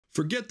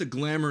Forget the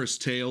glamorous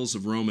tales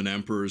of Roman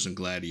emperors and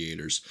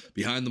gladiators.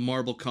 Behind the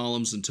marble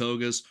columns and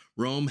togas,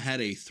 Rome had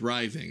a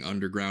thriving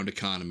underground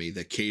economy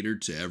that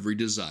catered to every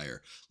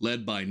desire,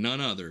 led by none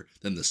other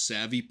than the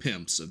savvy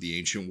pimps of the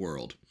ancient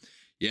world.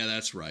 Yeah,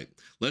 that's right.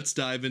 Let's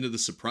dive into the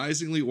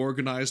surprisingly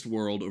organized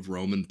world of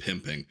Roman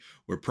pimping,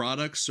 where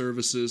products,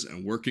 services,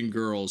 and working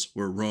girls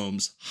were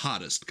Rome's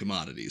hottest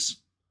commodities.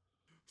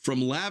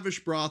 From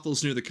lavish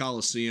brothels near the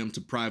Colosseum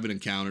to private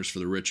encounters for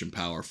the rich and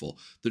powerful,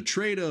 the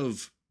trade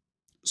of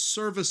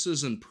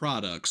services and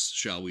products,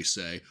 shall we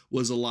say,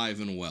 was alive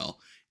and well.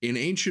 In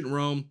ancient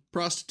Rome,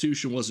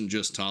 prostitution wasn't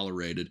just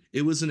tolerated,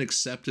 it was an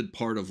accepted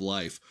part of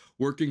life.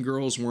 Working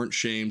girls weren't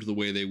shamed the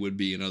way they would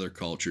be in other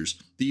cultures.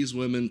 These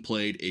women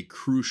played a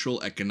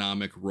crucial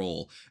economic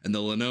role, and the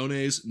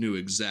lenones knew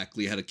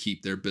exactly how to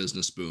keep their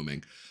business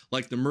booming.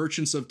 Like the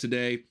merchants of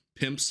today,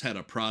 pimps had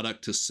a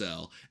product to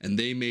sell, and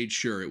they made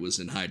sure it was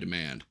in high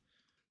demand.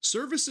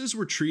 Services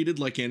were treated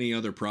like any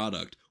other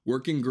product.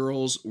 Working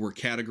girls were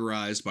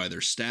categorized by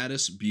their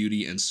status,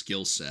 beauty, and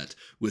skill set,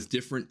 with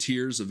different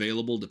tiers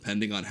available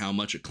depending on how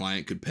much a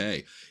client could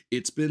pay.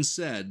 It's been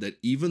said that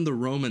even the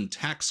Roman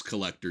tax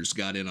collectors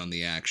got in on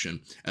the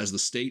action, as the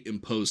state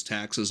imposed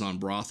taxes on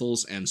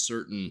brothels and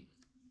certain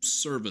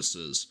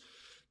services.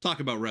 Talk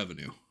about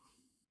revenue.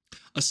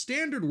 A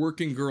standard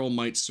working girl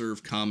might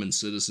serve common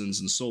citizens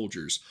and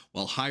soldiers,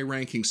 while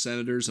high-ranking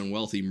senators and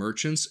wealthy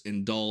merchants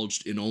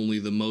indulged in only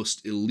the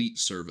most elite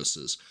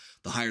services.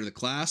 The higher the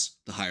class,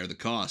 the higher the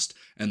cost,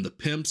 and the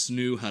pimps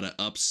knew how to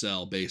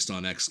upsell based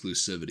on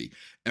exclusivity.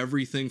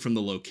 Everything from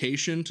the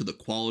location to the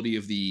quality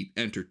of the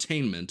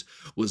entertainment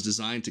was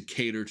designed to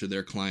cater to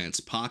their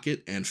clients'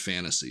 pocket and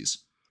fantasies.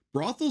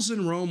 Brothels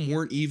in Rome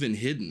weren't even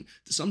hidden.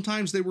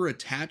 Sometimes they were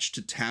attached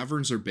to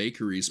taverns or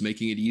bakeries,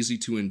 making it easy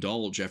to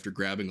indulge after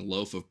grabbing a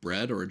loaf of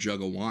bread or a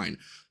jug of wine.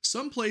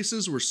 Some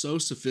places were so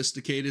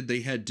sophisticated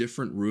they had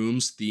different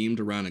rooms themed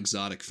around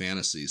exotic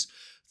fantasies.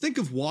 Think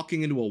of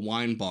walking into a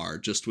wine bar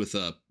just with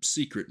a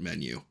secret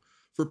menu.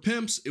 For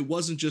pimps, it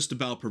wasn't just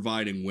about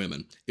providing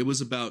women. It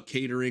was about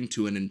catering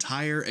to an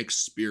entire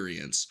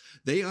experience.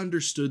 They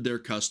understood their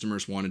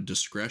customers wanted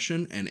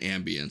discretion and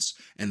ambience,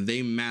 and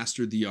they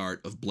mastered the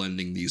art of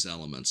blending these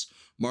elements.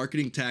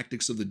 Marketing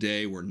tactics of the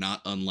day were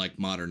not unlike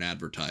modern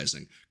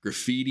advertising.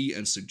 Graffiti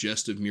and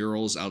suggestive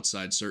murals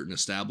outside certain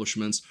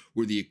establishments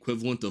were the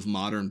equivalent of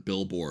modern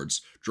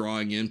billboards,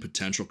 drawing in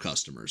potential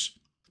customers.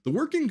 The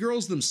working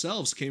girls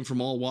themselves came from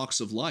all walks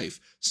of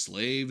life: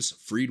 slaves,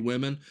 freed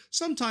women,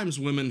 sometimes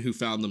women who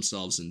found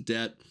themselves in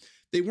debt.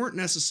 They weren't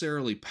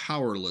necessarily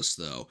powerless,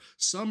 though.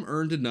 Some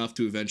earned enough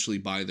to eventually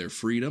buy their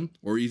freedom,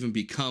 or even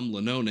become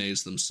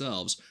lenones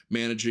themselves,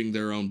 managing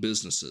their own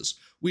businesses.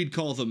 We'd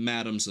call them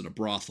madams at a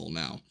brothel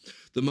now.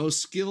 The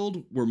most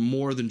skilled were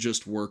more than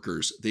just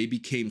workers. They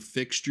became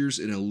fixtures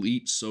in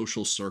elite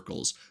social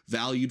circles,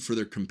 valued for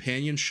their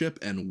companionship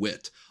and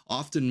wit,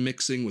 often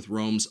mixing with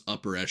Rome's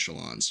upper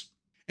echelons.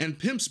 And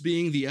pimps,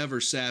 being the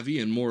ever-savvy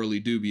and morally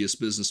dubious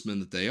businessmen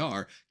that they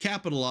are,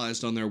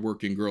 capitalized on their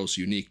working girls'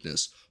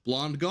 uniqueness.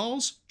 Blonde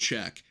Gauls?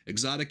 Check.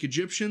 Exotic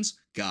Egyptians?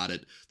 Got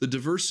it. The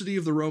diversity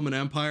of the Roman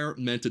Empire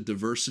meant a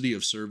diversity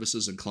of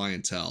services and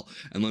clientele,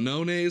 and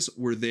lenones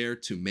were there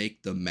to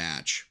make the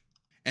match.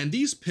 And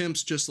these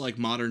pimps, just like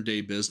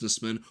modern-day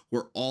businessmen,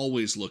 were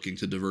always looking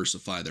to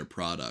diversify their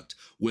product.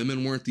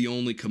 Women weren't the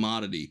only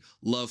commodity.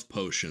 Love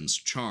potions,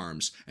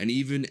 charms, and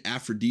even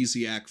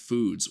aphrodisiac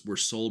foods were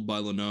sold by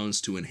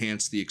lenones to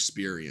enhance the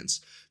experience.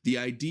 The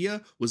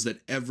idea was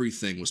that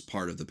everything was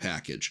part of the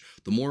package.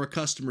 The more a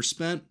customer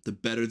spent, the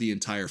better the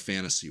entire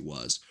fantasy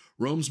was.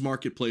 Rome's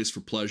marketplace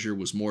for pleasure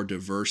was more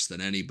diverse than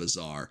any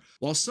bazaar.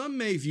 While some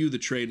may view the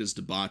trade as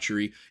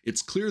debauchery,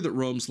 it's clear that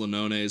Rome's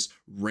lenones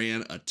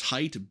ran a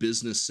tight,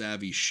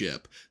 business-savvy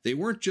ship. They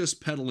weren't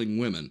just peddling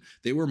women,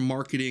 they were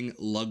marketing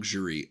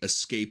luxury,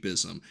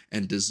 escapism,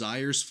 and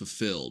desires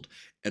fulfilled.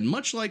 And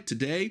much like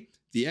today,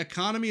 the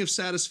economy of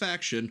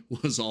satisfaction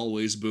was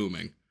always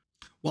booming.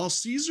 While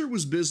Caesar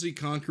was busy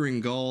conquering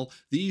Gaul,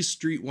 these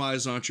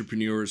streetwise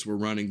entrepreneurs were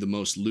running the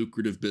most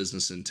lucrative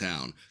business in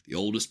town, the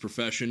oldest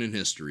profession in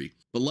history.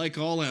 But like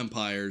all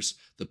empires,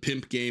 the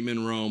pimp game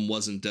in Rome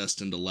wasn't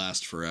destined to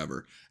last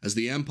forever. As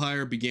the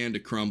empire began to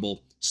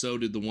crumble, so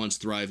did the once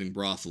thriving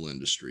brothel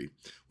industry.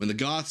 When the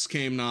Goths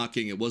came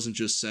knocking, it wasn't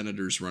just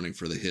senators running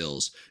for the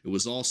hills. It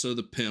was also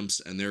the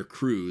pimps and their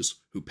crews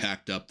who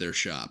packed up their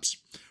shops.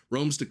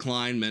 Rome's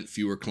decline meant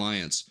fewer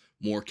clients,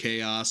 more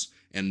chaos,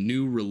 and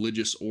new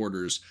religious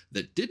orders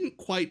that didn't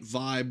quite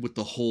vibe with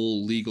the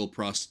whole legal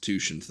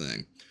prostitution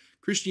thing.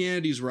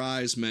 Christianity's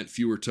rise meant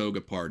fewer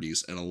toga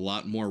parties and a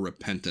lot more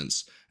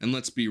repentance. And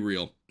let's be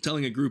real,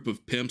 telling a group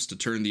of pimps to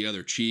turn the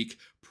other cheek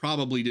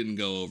probably didn't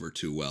go over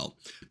too well.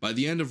 By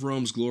the end of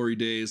Rome's glory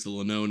days, the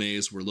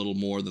lenones were little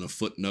more than a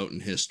footnote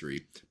in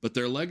history. But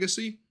their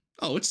legacy?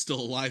 Oh, it's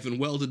still alive and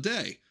well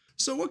today.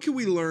 So what can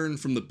we learn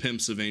from the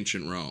pimps of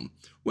ancient Rome?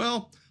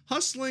 Well,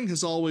 hustling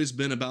has always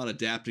been about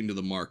adapting to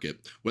the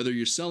market. Whether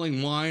you're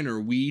selling wine or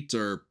wheat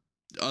or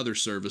other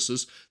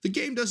services, the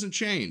game doesn't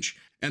change.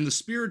 And the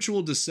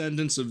spiritual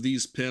descendants of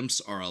these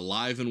pimps are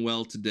alive and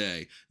well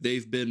today.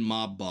 They've been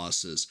mob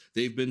bosses.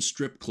 They've been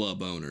strip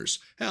club owners.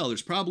 Hell,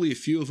 there's probably a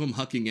few of them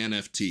hucking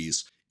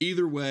NFTs.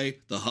 Either way,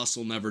 the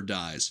hustle never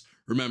dies.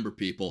 Remember,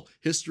 people,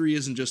 history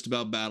isn't just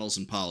about battles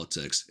and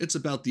politics. It's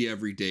about the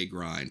everyday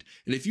grind.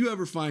 And if you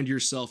ever find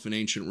yourself in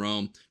ancient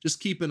Rome, just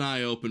keep an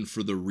eye open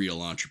for the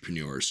real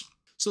entrepreneurs.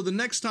 So the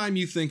next time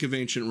you think of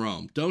ancient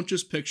Rome, don't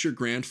just picture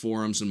grand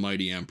forums and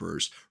mighty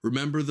emperors.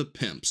 Remember the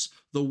pimps,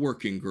 the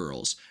working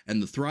girls,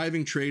 and the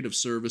thriving trade of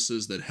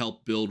services that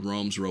helped build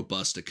Rome's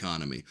robust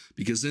economy.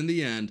 Because in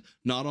the end,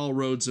 not all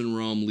roads in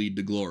Rome lead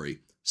to glory.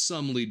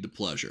 Some lead to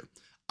pleasure.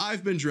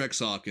 I've been Drex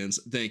Hawkins.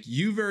 Thank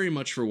you very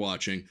much for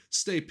watching.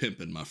 Stay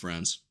pimpin', my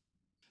friends.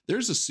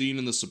 There's a scene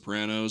in The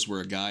Sopranos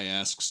where a guy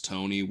asks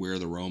Tony where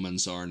the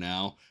Romans are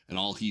now, and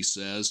all he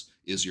says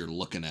is, "You're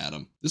looking at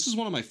them." This is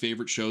one of my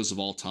favorite shows of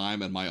all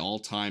time and my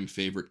all-time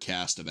favorite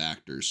cast of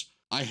actors.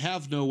 I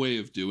have no way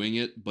of doing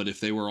it, but if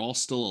they were all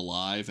still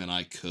alive and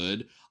I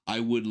could,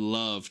 I would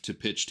love to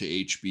pitch to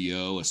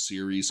HBO a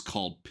series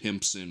called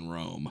Pimps in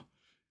Rome.